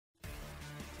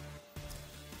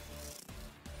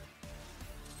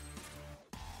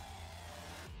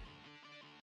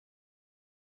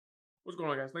What's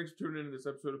going on, guys? Thanks for tuning in to this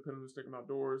episode of Pin on the Stick 'em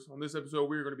Outdoors. On this episode,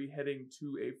 we're going to be heading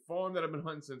to a farm that I've been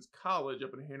hunting since college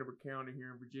up in Hanover County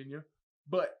here in Virginia.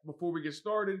 But before we get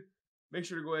started, make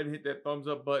sure to go ahead and hit that thumbs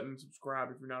up button,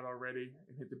 subscribe if you're not already,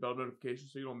 and hit the bell notification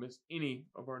so you don't miss any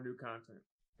of our new content.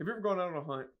 Have you ever gone out on a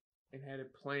hunt and had a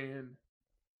plan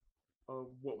of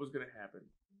what was going to happen?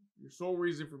 Your sole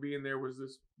reason for being there was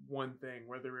this one thing,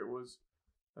 whether it was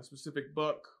a specific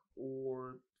buck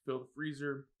or fill the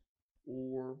freezer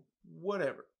or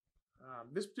whatever.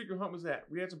 This particular hunt was that.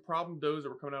 We had some problem does that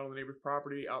were coming out on the neighbor's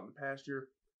property out in the pasture,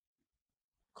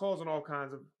 causing all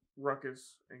kinds of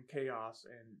ruckus and chaos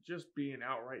and just being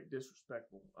outright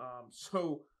disrespectful.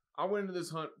 So I went into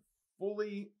this hunt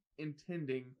fully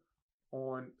intending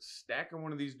on stacking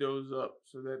one of these does up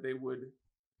so that they would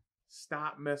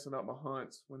stop messing up my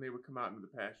hunts when they would come out into the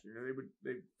pasture. You know,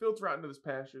 they'd filter out into this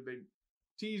pasture, they'd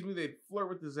tease me, they'd flirt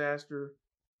with disaster,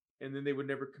 and then they would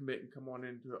never commit and come on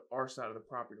into our side of the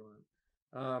property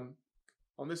line.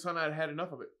 On this hunt, I'd had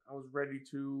enough of it. I was ready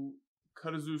to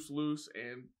cut a Zeus loose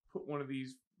and put one of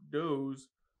these does,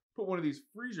 put one of these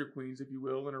freezer queens, if you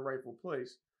will, in her rightful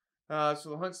place. So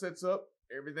the hunt sets up.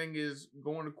 Everything is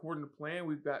going according to plan.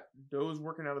 We've got does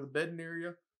working out of the bedding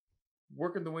area,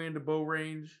 working the way into bow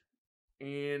range,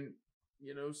 and,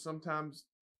 you know, sometimes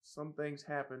some things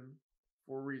happen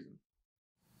for a reason.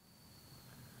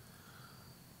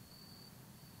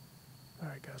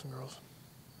 Alright, guys and girls,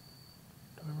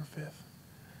 November 5th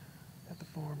at the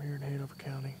farm here in Hanover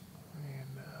County, and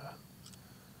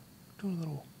doing a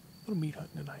little meat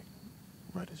hunting tonight.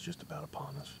 Rut is just about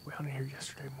upon us. We hunted here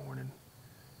yesterday morning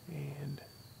and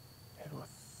had a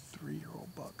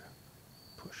 3-year-old buck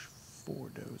push 4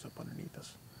 does up underneath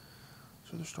us.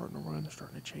 So they're starting to run, they're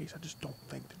starting to chase. I just don't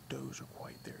think the does are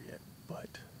quite there yet, but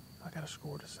I got a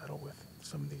score to settle with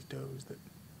some of these does that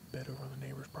bed over on the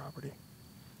neighbor's property.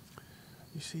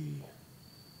 You see,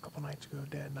 a couple nights ago,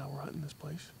 Dad and I were hunting this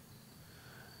place.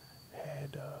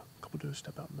 Had a couple does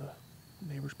step out in the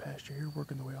neighbor's pasture here,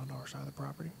 working their way onto our side of the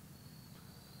property.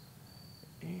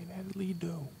 And had a lead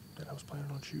doe that I was planning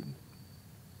on shooting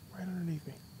right underneath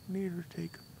me. Needed her to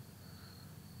take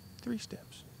 3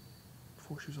 steps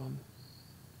before she was on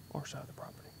our side of the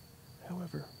property.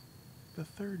 However, the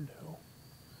third doe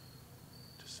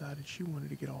decided she wanted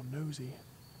to get all nosy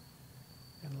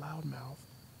and loudmouth.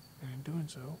 And in doing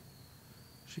so,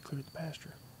 she cleared the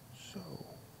pasture. So,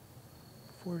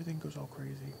 before everything goes all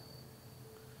crazy,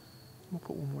 I'm gonna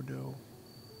put one more doe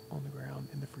on the ground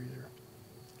in the freezer.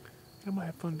 And I'm gonna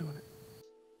have fun doing it.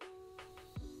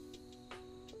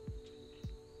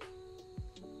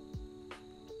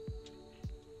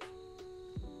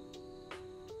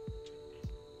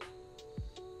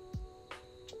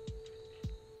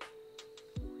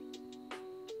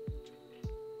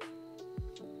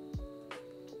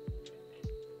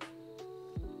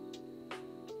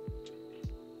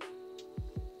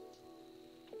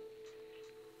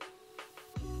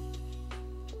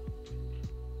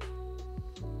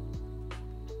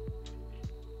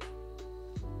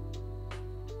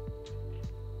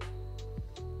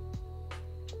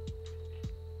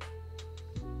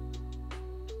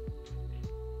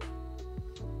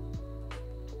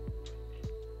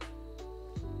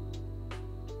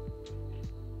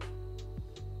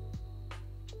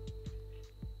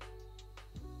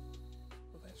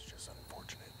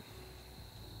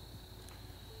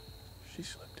 She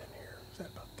slipped in here. It was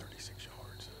at about 36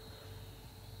 yards.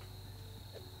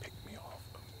 And picked me off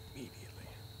immediately.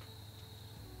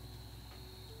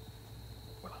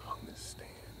 When I hung this stand,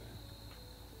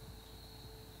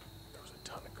 there was a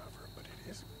ton of cover, but it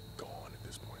is gone at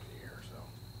this point in the year, so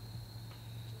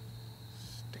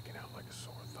sticking out like a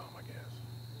sore thumb, I guess.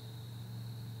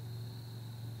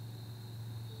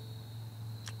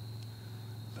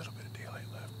 A little bit of daylight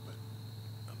left, but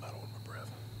I'm not holding my breath.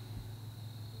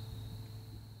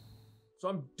 So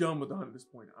I'm done with the hunt at this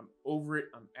point. I'm over it.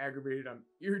 I'm aggravated. I'm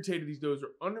irritated. These does are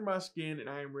under my skin, and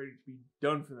I am ready to be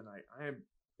done for the night. I am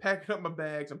packing up my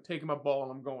bags. I'm taking my ball,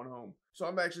 and I'm going home. So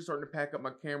I'm actually starting to pack up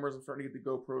my cameras. I'm starting to get the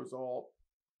GoPros all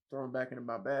thrown back into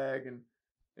my bag, and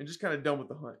just kind of done with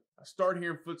the hunt. I start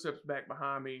hearing footsteps back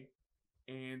behind me,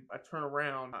 and I turn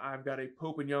around. I've got a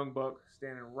Pope and Young buck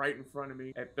standing right in front of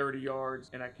me at 30 yards,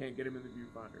 and I can't get him in the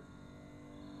viewfinder.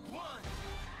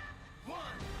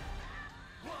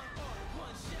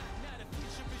 One shot, now the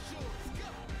future is yours. Go!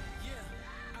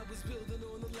 Yeah, I was building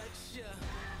on the lecture.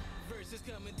 Verses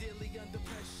coming daily under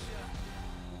pressure.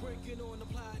 Working on the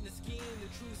plot and the scheme. The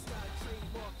true style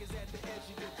trademark is at the edge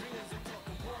of your dreams. I'm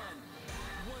talking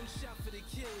one shot for the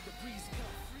kill. The breeze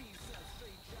come freeze.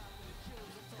 Straight drop in the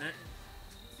kills. I'm talking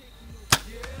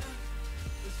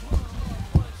yeah, it's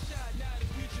one shot, now the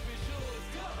future is yours.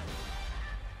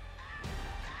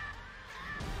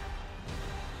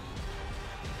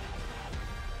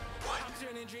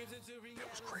 turning dreams into reality. That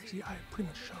was crazy. I pretty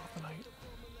much shut off the night.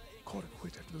 Called it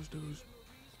quits after those does.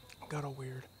 Got all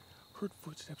weird. Heard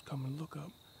footsteps coming, look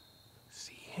up.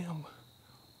 See him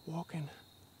walking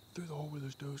through the hole where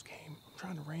those does came. I'm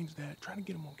trying to range that, trying to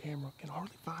get him on camera. Can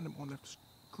hardly find him on the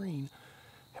screen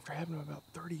after having him about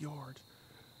 30 yards.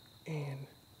 And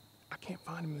I can't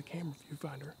find him in the camera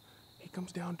viewfinder. He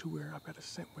comes down to where I've got a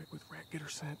scent wick with rat getter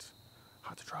scents,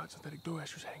 hot to try synthetic doe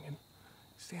asters hanging,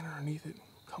 standing underneath it,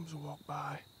 comes to walk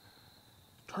by,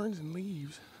 turns and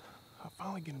leaves. I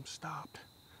finally get him stopped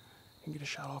and get a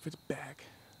shot off. It's back,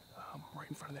 right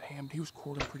in front of that ham. He was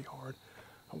quartering pretty hard.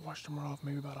 I watched him run off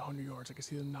maybe about 100 yards. I could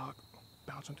see the knock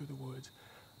bouncing through the woods.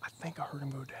 I think I heard him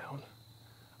go down.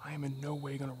 I am in no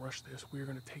way gonna rush this. We're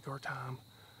gonna take our time.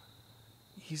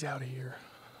 He's out of here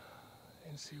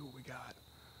and see what we got.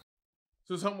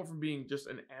 So this hunt went from being just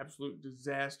an absolute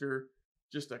disaster,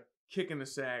 just a kick in the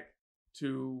sack,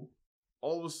 to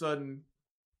all of a sudden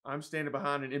I'm standing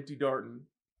behind an empty darton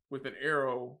with an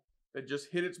arrow that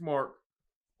just hit its mark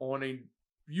on a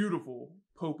beautiful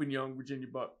Pope and Young Virginia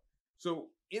buck. So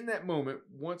in that moment,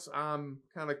 once I'm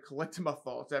kind of collecting my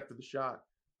thoughts after the shot,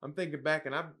 I'm thinking back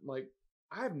and I'm like,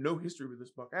 I have no history with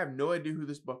this buck. I have no idea who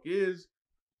this buck is.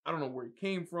 I don't know where he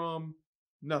came from.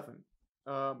 Nothing.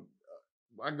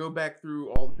 I go back through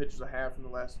all the pictures I have from the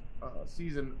last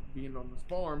season being on this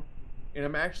farm, and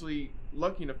I'm actually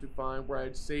lucky enough to find where I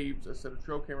had saved a set of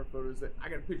trail camera photos that I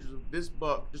got pictures of this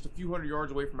buck just a few hundred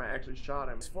yards away from where I actually shot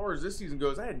him. As far as this season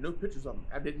goes, I had no pictures of him.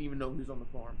 I didn't even know he was on the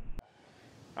farm.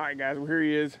 All right, guys, well, here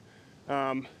he is.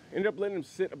 Ended up letting him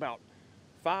sit about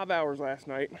 5 hours last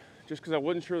night just because I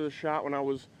wasn't sure of the shot when I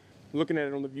was looking at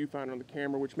it on the viewfinder on the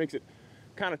camera, which makes it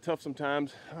kind of tough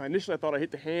sometimes. Initially, I thought I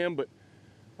hit the ham, but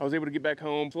I was able to get back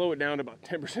home, slow it down to about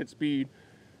 10% speed,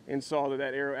 and saw that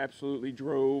that arrow absolutely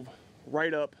drove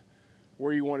right up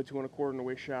where you wanted to on a quarter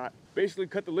away shot. Basically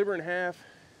cut the liver in half,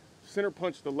 center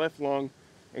punched the left lung,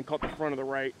 and caught the front of the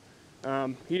right.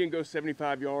 He didn't go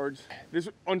 75 yards. This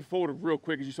unfolded real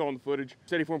quick, as you saw in the footage.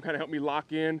 Steady form kind of helped me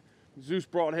lock in. Zeus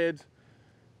broadheads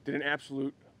did an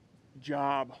absolute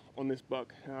job on this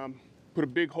buck. Put a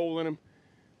big hole in him,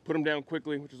 put him down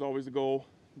quickly, which is always the goal.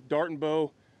 Dart and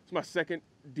bow. It's my second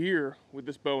deer with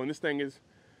this bow, and this thing is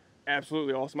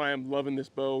absolutely awesome. I am loving this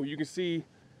bow. You can see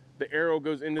the arrow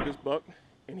goes into this buck,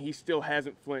 and he still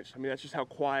hasn't flinched. I mean, that's just how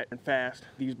quiet and fast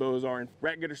these bows are. And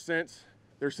rat getter scents,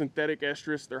 they're synthetic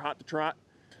estrus, they're hot to trot.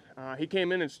 He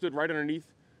came in and stood right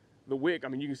underneath the wick. I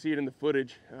mean, you can see it in the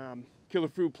footage. Killer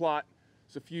fruit plot,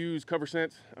 suffuse, cover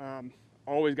scents,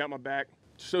 always got my back.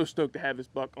 So stoked to have this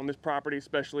buck on this property,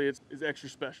 especially. It's extra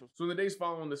special. So in the days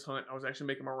following this hunt, I was actually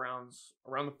making my rounds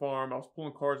around the farm. I was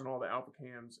pulling cards on all the alpha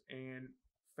cams and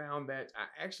found that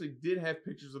I actually did have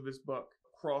pictures of this buck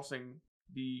crossing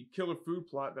the killer food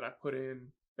plot that I put in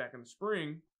back in the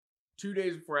spring 2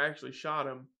 days before I actually shot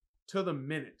him to the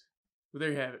minute. But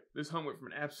there you have it. This hunt went from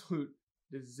an absolute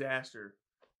disaster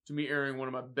to me airing one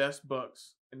of my best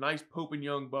bucks, a nice Pope and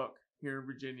Young buck here in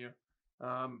Virginia,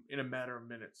 in a matter of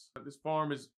minutes. This farm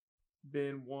has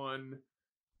been one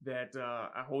that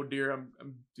I hold dear.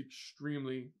 I'm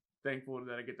extremely thankful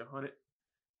that I get to hunt it,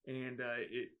 and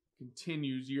it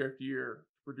continues year after year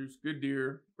to produce good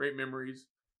deer, great memories,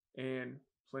 and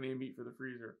plenty of meat for the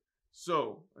freezer.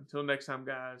 So until next time,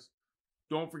 guys,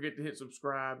 don't forget to hit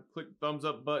subscribe, click the thumbs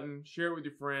up button, share it with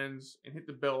your friends, and hit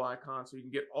the bell icon so you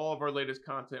can get all of our latest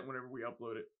content whenever we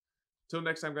upload it. Till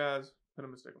next time, guys, put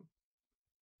 'em and stick 'em.